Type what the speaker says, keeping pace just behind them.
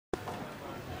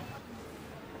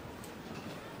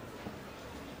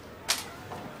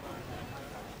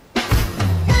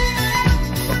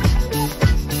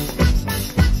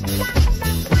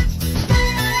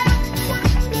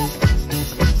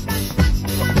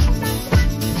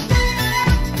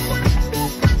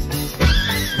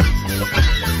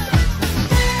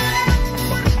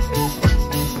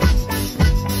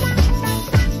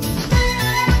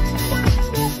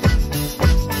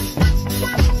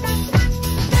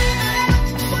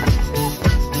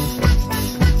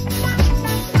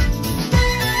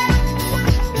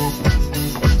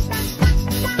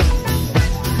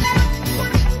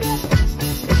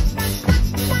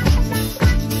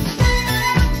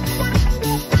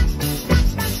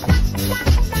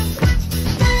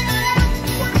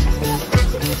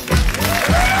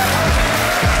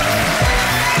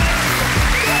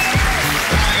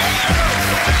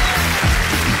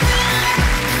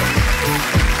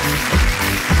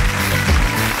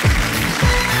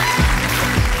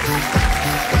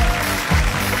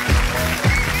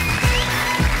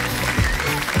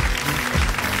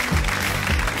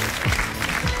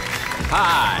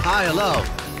Hi, hello.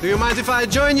 Do you mind if I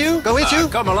join you? Go with you?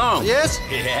 Come along. Yes?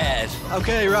 Yes.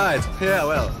 Okay, right. Yeah,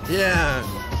 well, yeah.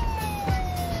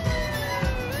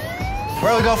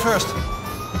 Where will we go first?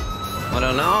 I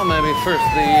don't know, maybe first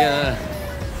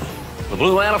the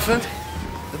blue elephant?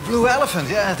 The Blue Elephant,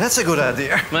 yeah, that's a good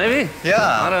idea. Maybe? Yeah.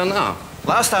 I don't know.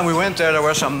 Last time we went there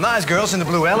were some nice girls in the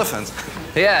Blue Elephant.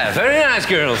 Yeah, very nice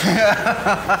girls.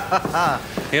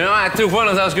 You know, I took one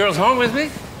of those girls home with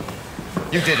me.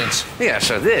 You didn't. Yes,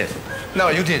 I did. No,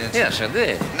 you didn't. Yes, I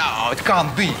did. No, it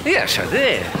can't be. Yes, I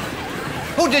did.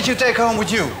 Who did you take home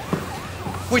with you?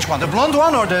 Which one, the blonde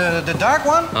one or the dark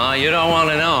one? Oh, you don't want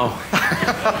to know.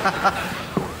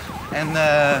 And,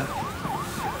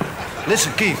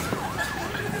 listen, Keith.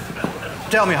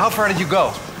 Tell me, how far did you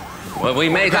go? Well, we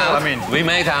made out. I mean. We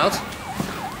made out.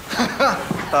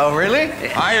 Oh, really?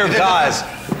 Hiya, guys.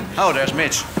 Oh, there's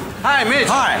Mitch. Hi, Mitch.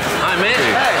 Hi. Hi, Mitch.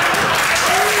 Hey.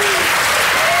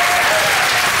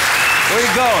 Where are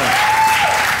you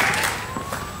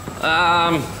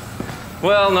going?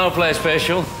 Well, no place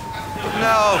special.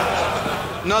 No,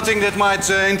 nothing that might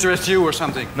interest you or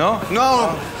something. No?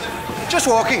 No, just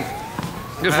walking.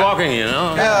 Just walking, you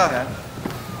know. Yeah.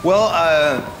 Well,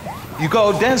 you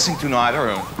go dancing tonight,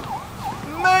 or?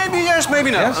 Maybe yes,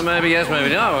 maybe no. Yes? Maybe yes, maybe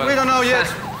no. We don't know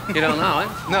yet. You don't know, eh?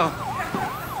 No.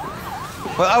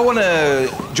 Well, I want to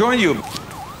join you.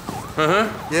 Uh-huh.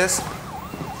 Yes?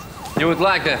 You would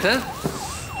like that, huh?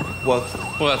 What?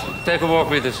 What? Take a walk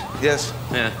with us. Yes.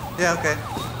 Yeah. Yeah, okay.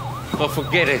 Well,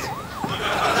 forget it.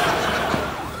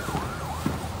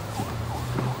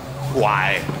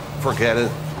 Why? Forget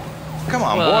it. Come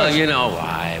on, Well, boys. you know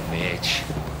why, Mitch.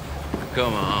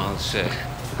 Come on, say.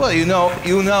 Well, you know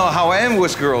how I am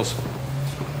with girls.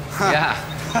 Yeah.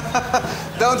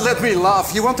 Don't let me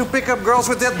laugh. You want to pick up girls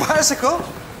with that bicycle?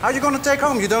 How are you going to take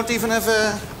home? You don't even have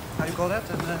a... How do you call that?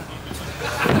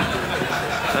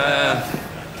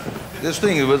 This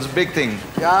thing, it was a big thing.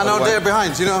 Yeah, no, they're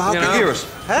behind. You know how... You The know? gears.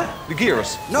 Huh? The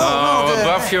gears. No, no, the...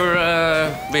 above your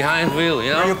behind wheel, you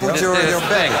know? Where you put your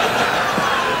thing. bag.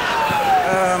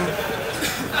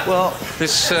 Well,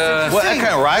 This, well, I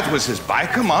can ride with this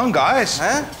bike. Come on, guys.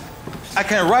 Huh? I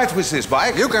can ride with this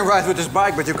bike. You can ride with this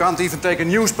bike, but you can't even take a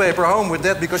newspaper home with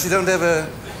that because you don't have a...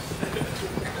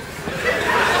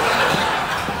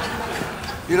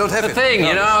 You don't have the it. thing, No.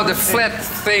 you know, the flat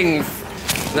thing,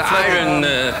 the iron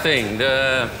thing,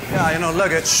 the Yeah, you know,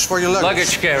 luggage for your luggage.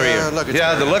 Luggage carrier. Luggage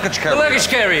Yeah, the luggage carrier. luggage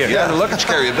carrier. Yeah, the luggage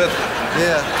carrier. But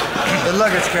Yeah, the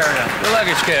luggage carrier. The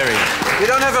luggage carrier. You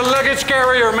don't have a luggage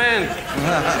carrier, man.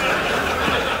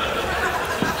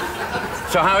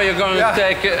 So how are you going to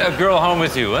take a girl home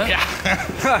with you, huh?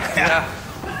 Yeah.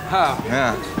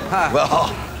 yeah. Well,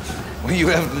 when you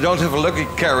don't have a luggage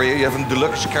carrier, you have the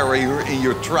luggage carrier in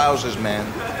your trousers, man.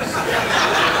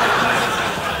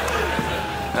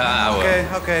 Ah, well. Okay,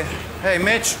 okay. Hey,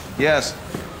 Mitch. Yes.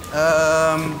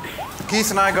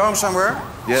 Keith and I going somewhere.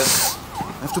 Yes.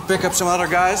 Have to pick up some other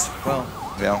guys. Well,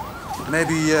 Yeah.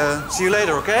 maybe see you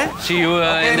later, okay? See you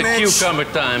in the Mitch. cucumber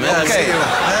time, Yeah, eh? Okay. see you.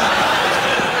 Huh?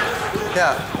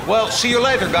 Yeah. Well, see you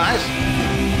later, guys.